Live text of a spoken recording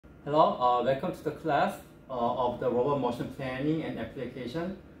Hello, welcome to the class of the robot motion planning and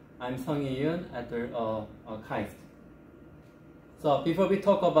application. I'm Sung Yoon at the KAIST. So before we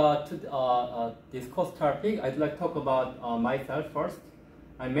talk about this course topic, I'd like to talk about myself first.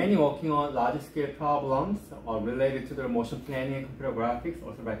 I'm mainly working on large-scale problems related to the motion planning and computer graphics,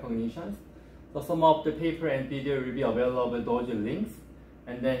 also recognitions. So some of the paper and video will be available with those links.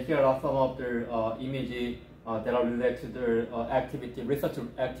 And then here are some of the images that are related to the research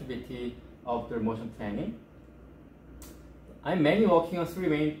activity of the motion planning. I'm mainly working on three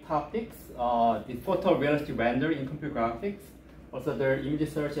main topics: the photorealistic render in computer graphics, also the image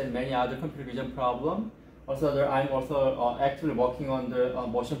search and many other computer vision problems. Also, I'm also actually working on the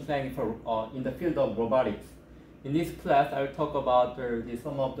motion planning for in the field of robotics. In this class, I will talk about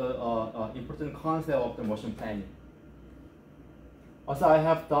some of the important concepts of the motion planning. Also, I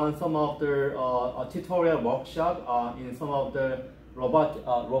have done some of the tutorial workshop in some of the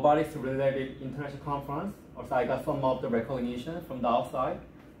robotics related international conference. Also, I got some of the recognition from the outside,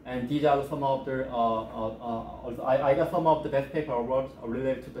 and these are some of the also I got some of the best paper awards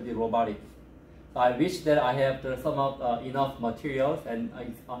related to the robotics. So I wish that I have some of enough materials and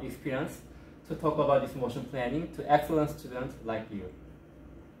experience to talk about this motion planning to excellent students like you.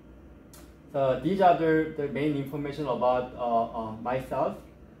 So these are the main information about myself,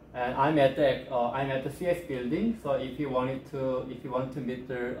 and I'm at the CS building. So if you want to meet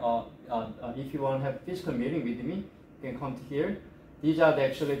if you want to have physical meeting with me, you can come to here. These are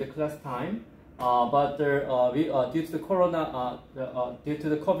actually the class time, but due to the due to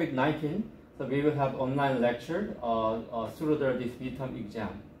the COVID-19, so we will have online lecture through this midterm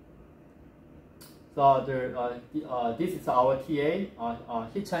exam. So this is our TA,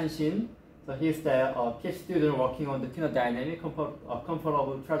 Hee-chan Shin. So he's the PhD student working on the dynamic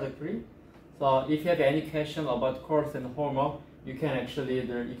comfortable trajectory. So if you have any question about course and homework, you can actually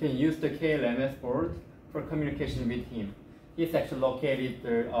use the KLMS board for communication with him. He's actually located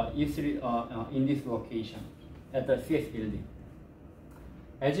in this location at the CS building.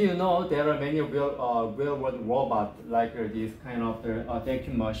 As you know, there are many real-world robots like these kind of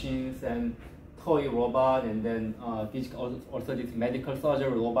vacuum machines and toy robot, and then also this medical surgery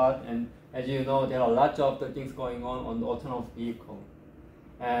robot. And as you know, there are lots of the things going on the autonomous vehicle.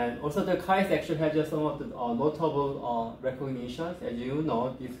 And also the KAIST actually has some of the notable recognitions. As you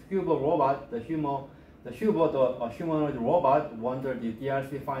know, this Hubo robot, the humanoid robot, won the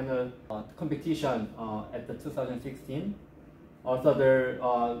DRC final competition at the 2016. Also,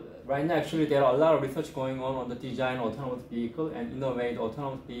 right now actually there are a lot of research going on the design autonomous vehicle and innovate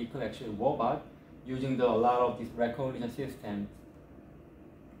autonomous vehicle actually robot using a lot of these recognition systems.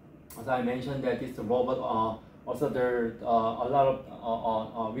 As I mentioned, that this robot also there a lot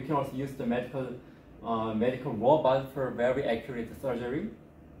of we can also use the medical robot for very accurate surgery,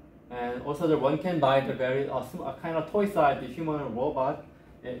 and also one can buy the very kind of toy size the human robot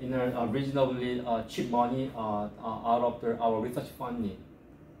in a reasonably cheap money out of our research funding.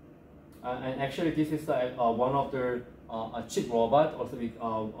 And actually, this is one of the cheap robot. Also,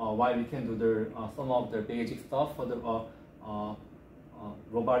 why we can do some of the basic stuff for the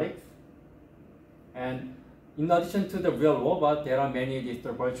robotics. And in addition to the real robot, there are many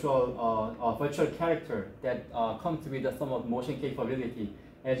virtual character that comes with some of motion capability.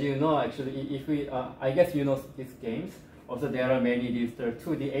 As you know, actually, if we I guess you know these games. Also, there are many these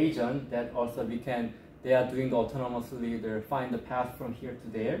 2D agents that also they are doing autonomously. They find the path from here to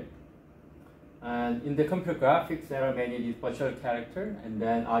there. And in the computer graphics, there are many these virtual characters, and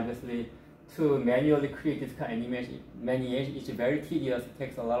then obviously to manually create this kind of animation, it's very tedious. It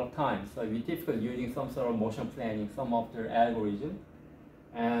takes a lot of time. So we typically using some sort of motion planning, some of the algorithm,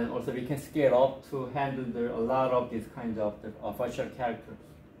 and also we can scale up to handle a lot of these kinds of virtual characters.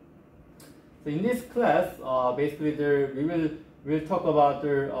 So in this class, basically we will talk about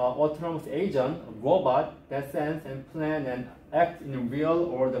the autonomous agent, robot that sense and plan and act in the real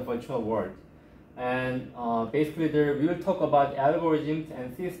or the virtual world. And basically we will talk about algorithms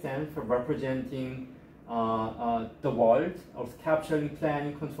and systems for representing the world, also capturing,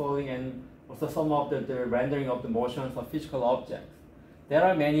 planning, controlling, and also some of the rendering of the motions of physical objects. There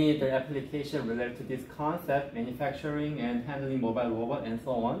are many applications related to this concept, manufacturing and handling mobile robot and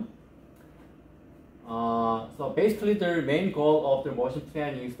so on. So basically the main goal of the motion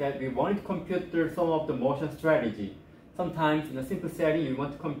planning is that we want to compute some of the motion strategy. Sometimes in a simple setting, you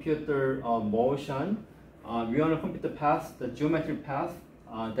want to compute the motion. We want to compute the path, the geometric path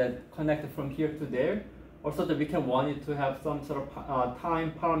that connected from here to there. Also, that we can want it to have some sort of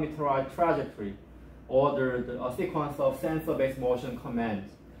time parameterized trajectory, or the sequence of sensor-based motion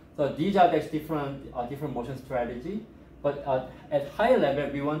commands. So these are the different motion strategy. But at high level,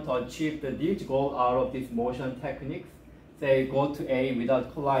 we want to achieve these goals out of these motion techniques. Say, go to A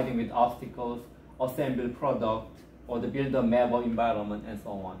without colliding with obstacles, assemble product, or to build a map of environment, and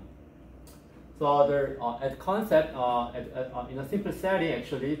so on. So there, at concept, in a simple setting,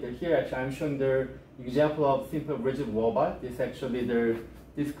 actually, here actually I'm showing the example of simple rigid robot. This actually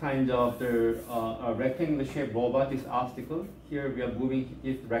this kind of rectangular shaped robot, this obstacle. Here we are moving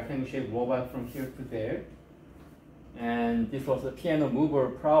this rectangular shaped robot from here to there. And this was a piano mover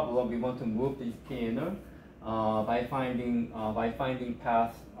problem. We want to move this piano by finding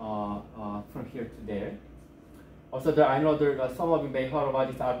paths from here to there. Also, I know some of you may heard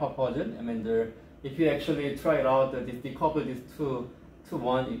about this alpha puzzle. I mean, if you actually try it out, decouple these two to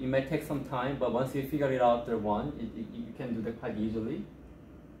one, it may take some time, but once you figure it out, you can do that quite easily.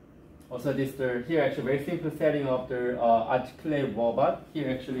 Also, here actually very simple setting of the articulated robot. Here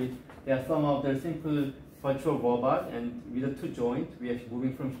actually there are some of the simple virtual robot, and with the two joints, we are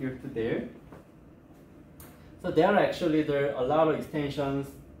moving from here to there. So there are actually a lot of extensions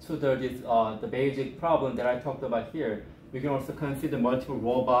to the basic problem that I talked about here. We can also consider multiple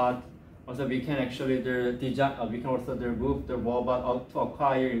robots. Also, we can actually design. We can also move the robot out to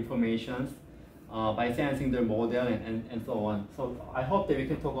acquire information by sensing the model and so on. So I hope that we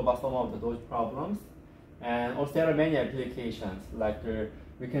can talk about some of those problems. And also there are many applications like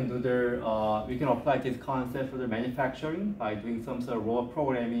we can apply this concept for the manufacturing by doing some sort of robot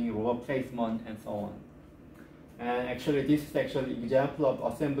programming, robot placement, and so on. And actually, this is actually an example of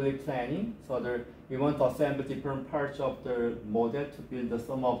assembly planning. So we want to assemble different parts of the model to build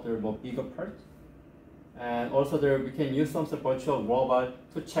some of the more bigger parts. And also we can use some sort of virtual robot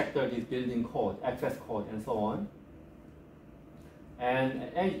to check this building code, access code, and so on.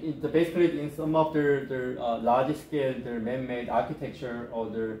 And basically in some of the large scale, the man-made architecture or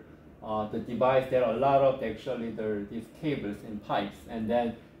the device, there are a lot of actually these cables and pipes, and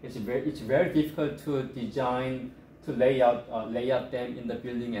then it's very difficult to design, to lay out them in the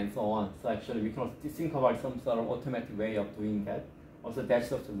building and so on. So actually we can also think about some sort of automatic way of doing that. Also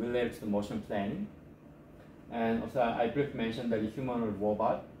that's also related to motion planning. And also I briefly mentioned the humanoid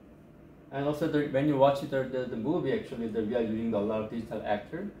robot. And also when you watch the movie, actually we are using a lot of digital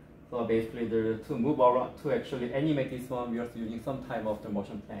actor. So basically to move around, to actually animate this one, we are also using some type of the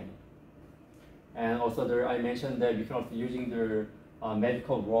motion planning. And also I mentioned that we can also using the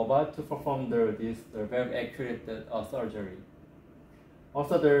medical robot to perform this very accurate surgery.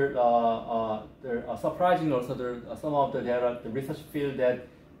 Also, surprisingly, also some of the research field that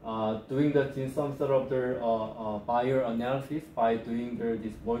doing some sort of bioanalysis by doing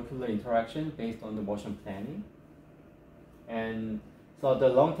this molecular interaction based on the motion planning. And so the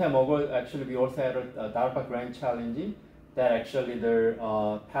long time ago, actually, we also had a DARPA grant challenge that actually they're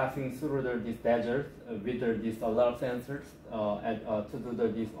passing through this desert with a lot of sensors to do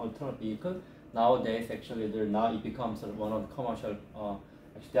this alternate vehicle. Nowadays, actually, it becomes sort of one of the commercial.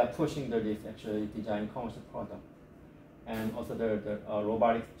 Actually, they are pushing this actually design commercial product. And also the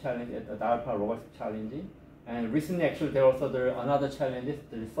robotics challenge at the DARPA robotics challenge. And recently, actually, there also another challenge,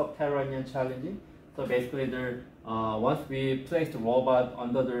 the subterranean challenge. So basically, once we place the robot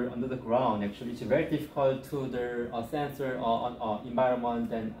under the ground, actually, it's very difficult to sensor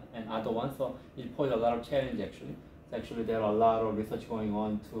environment and other ones. So it poses a lot of challenge actually. So actually, there are a lot of research going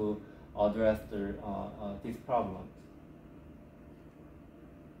on to address these problems.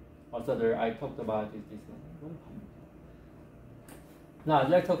 Also, I talked about this one. Now, I'd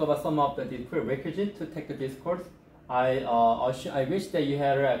like to talk about some of the prerequisites to take this course. I wish that you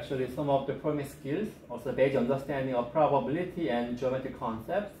had actually some of the programming skills, also basic understanding of probability and geometric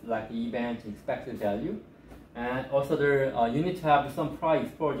concepts like event, expected value. And also you need to have some prior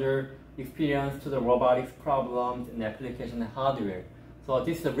exposure experience to the robotics problems and application and hardware. So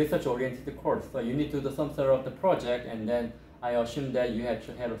this is a research-oriented course. So you need to do some sort of the project, and then I assume that you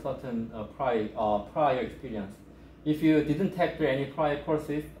actually have a certain prior experience. If you didn't take any prior course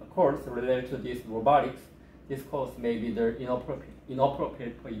related to this robotics, this course may be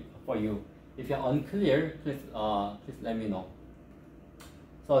inappropriate for you. If you're unclear, please let me know.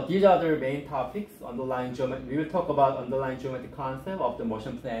 So these are the main topics. Underlying geometry. We will talk about underlying geometric concept of the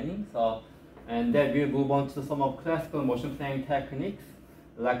motion planning. And then we'll move on to some of classical motion planning techniques,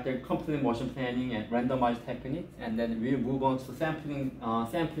 like the complete motion planning and randomized techniques. And then we'll move on to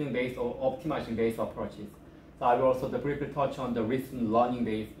sampling based or optimizing based approaches. So I will also briefly touch on the recent learning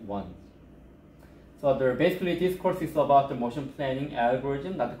based ones. So basically this course is about the motion planning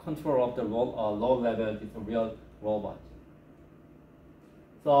algorithm, not the control of the low level, it's a real robot.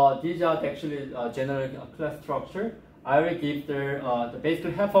 So these are actually general class structure. I will give the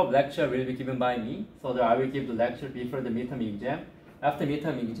basically half of lecture will be given by me. So I will give the lecture before the midterm exam. After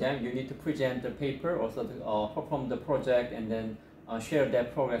midterm exam, you need to present the paper, also to, perform the project, and then share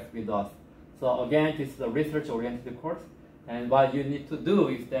that progress with us. So again, this is a research-oriented course. And what you need to do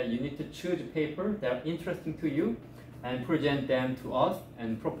is that you need to choose papers that are interesting to you and present them to us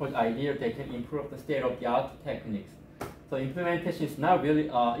and propose ideas that can improve the state-of-the-art techniques. So implementation is not really,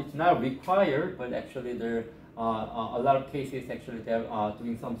 it's not required, but actually there are a lot of cases actually they're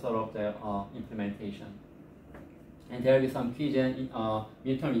doing some sort of the implementation. And there is some quiz and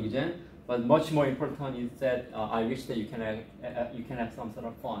midterm exam, but much more important is that I wish that you can have some sort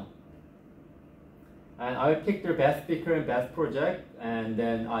of fun. And I will pick the best speaker and best project, and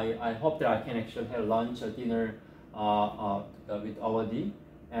then I hope that I can actually have lunch or dinner with our D.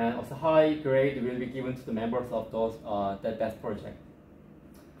 And also high grade will be given to the members of those that best project.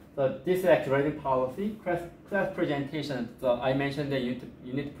 So this is actually writing policy, class presentation. So I mentioned that you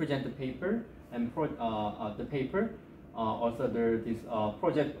need to present the paper and also there is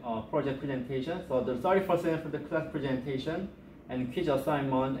project presentation. So the 30% for the class presentation, and quiz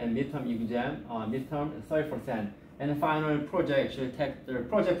assignment and midterm exam, midterm 30%, and the final project actually takes the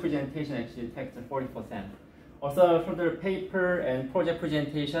project presentation actually takes the 40%. Also for the paper and project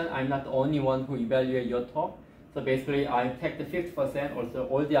presentation, I'm not the only one who evaluate your talk. So basically, I take the 50%. Also,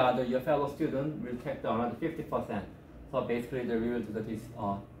 all the other your fellow students will take the another 50%. So basically, we will do this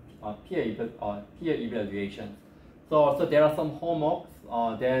peer evaluation. So also there are some homeworks.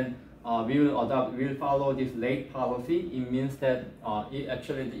 Then we will follow this late policy. It means that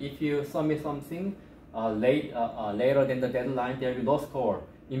if you submit something later than the deadline, there will be no score.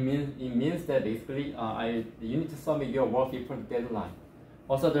 It means that basically you need to submit your work before the deadline.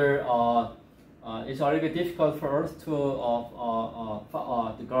 Also, it's a little bit difficult for us to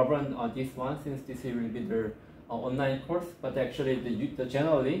govern this one, since this will be the online course. But actually,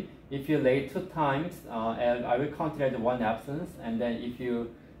 generally, if you late 2 times, and I will count it as 1 absence, and then if you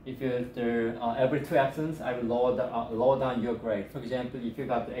every 2 absence, I will lower down your grade. For example, if you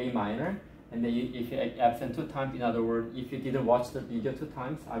got the A minor, and then if you absent 2 times, in other words, if you didn't watch the video 2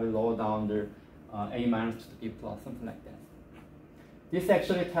 times, I will lower down the A minus to the B plus, something like that. This is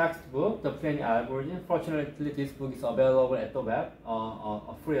actually textbook, the planning algorithm. Fortunately, this book is available at the web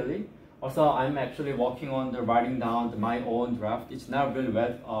freely. Also, I'm actually working on writing down my own draft. It's not really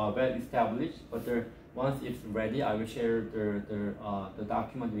well established, but once it's ready, I will share the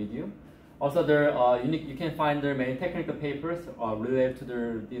document with you. Also, you can find many technical papers related to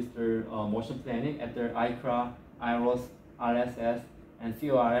this motion planning at the ICRA, IROS, RSS, and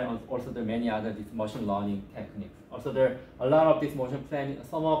CORN. Also, there are many other motion learning techniques. Also, there are a lot of this motion planning.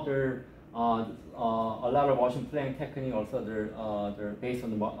 Some of a lot of motion planning technique. Also, they're based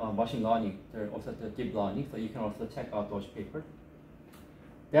on the machine learning. They're also the deep learning. So you can also check out those papers.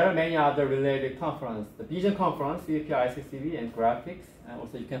 There are many other related conferences, the Vision Conference, CVP, ICCV, and graphics. And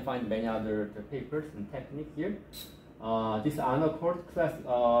also you can find many other papers and techniques here. This honor code class,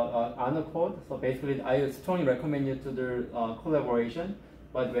 honor code. So basically, I strongly recommend you to the collaboration.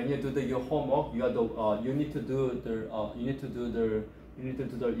 But when you do your homework, you need to do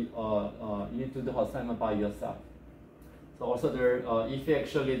the assignment by yourself. So also if you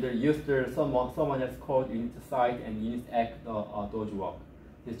actually use someone else's code, you need to cite and you need to act those work.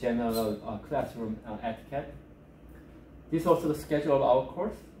 This general classroom etiquette. This is also the schedule of our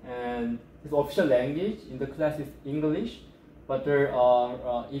course, and this official language in the class is English. But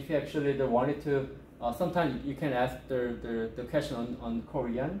if you actually wanted to, sometimes you can ask the question on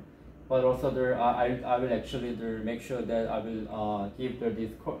Korean. But also I will actually make sure that I will give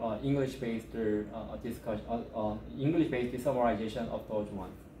this English-based discussion, English-based summarization of those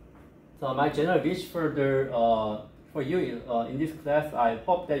ones. So my general wish for you in this class, I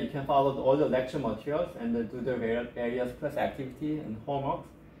hope that you can follow all the lecture materials and do the various class activities and homeworks,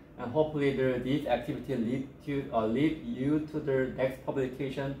 and hopefully these activities lead you to the next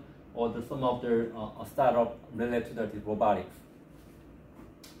publication or some of the startup related to the robotics.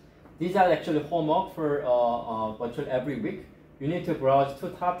 These are actually homework for virtual every week. You need to browse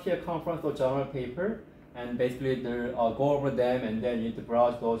 2 top-tier conference or journal paper, and basically go over them, and then you need to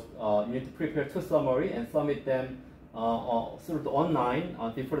browse those. You need to prepare 2 summary and submit them through the online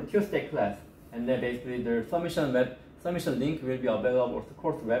before the Tuesday class. And then basically the submission link will be available on the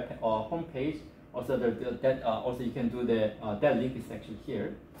course web homepage. Also, also you can do that link is actually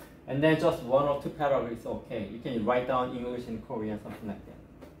here. And then just 1 or 2 paragraphs is okay. You can write down English and Korean, something like that.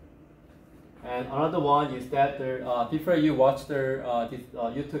 And another one is that before you watch this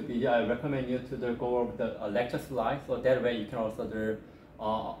YouTube video, I recommend you to go over the lecture slides. So that way you can also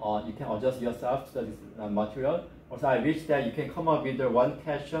you can adjust yourself to this material. Also, I wish that you can come up with one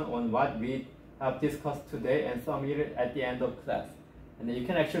question on what we have discussed today and submit it at the end of class. And then you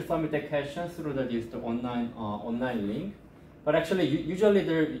can actually submit the question through the online link. But actually, usually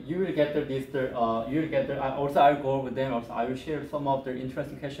you will get also I will go over them. Also, I will share some of the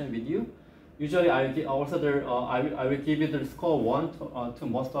interesting questions with you. Usually, I will give you the score 1 to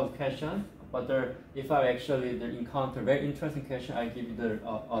most of the questions. But if I actually encounter very interesting question, I give you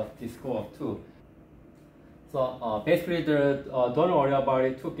the score of 2. So basically, don't worry about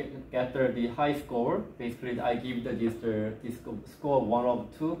it to get the high score. Basically, I give this score 1 of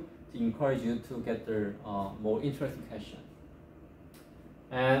 2 to encourage you to get the more interesting questions.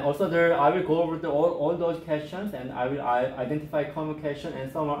 And also I will go over all those questions, and I identify common questions, and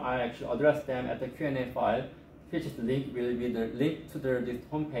some I actually address them at the Q&A file, which is will be the link to this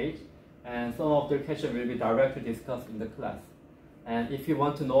homepage, and some of the questions will be directly discussed in the class. And if you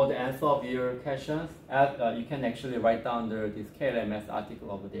want to know the answer of your questions, you can actually write down this KLMS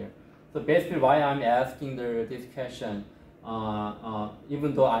article over there. So basically, why I'm asking this question,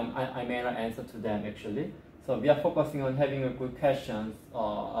 even though I may not answer to them actually. So we are focusing on having a good questions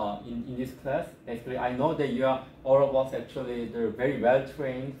in this class. Basically, I know that all of us actually, they're very well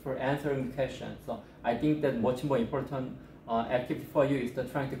trained for answering questions. So I think that much more important activity for you is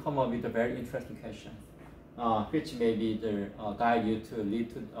trying to come up with a very interesting questions, which may be guide you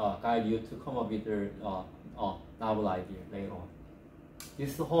to come up with novel idea later on.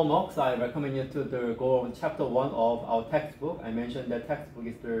 This homework, so I recommend you to go over chapter 1 of our textbook. I mentioned that textbook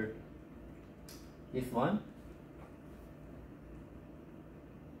is this one.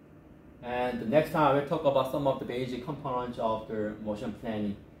 And the next time I will talk about some of the basic components of the motion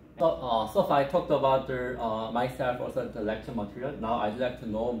planning. So far I talked about myself, also the lecture material. Now I'd like to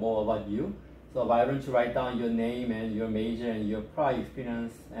know more about you. So why don't you write down your name and your major and your prior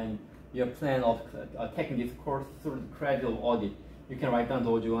experience and your plan of taking this course through the credit of audit. You can write down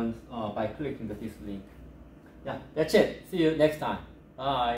those ones by clicking this link. Yeah, that's it. See you next time. Bye.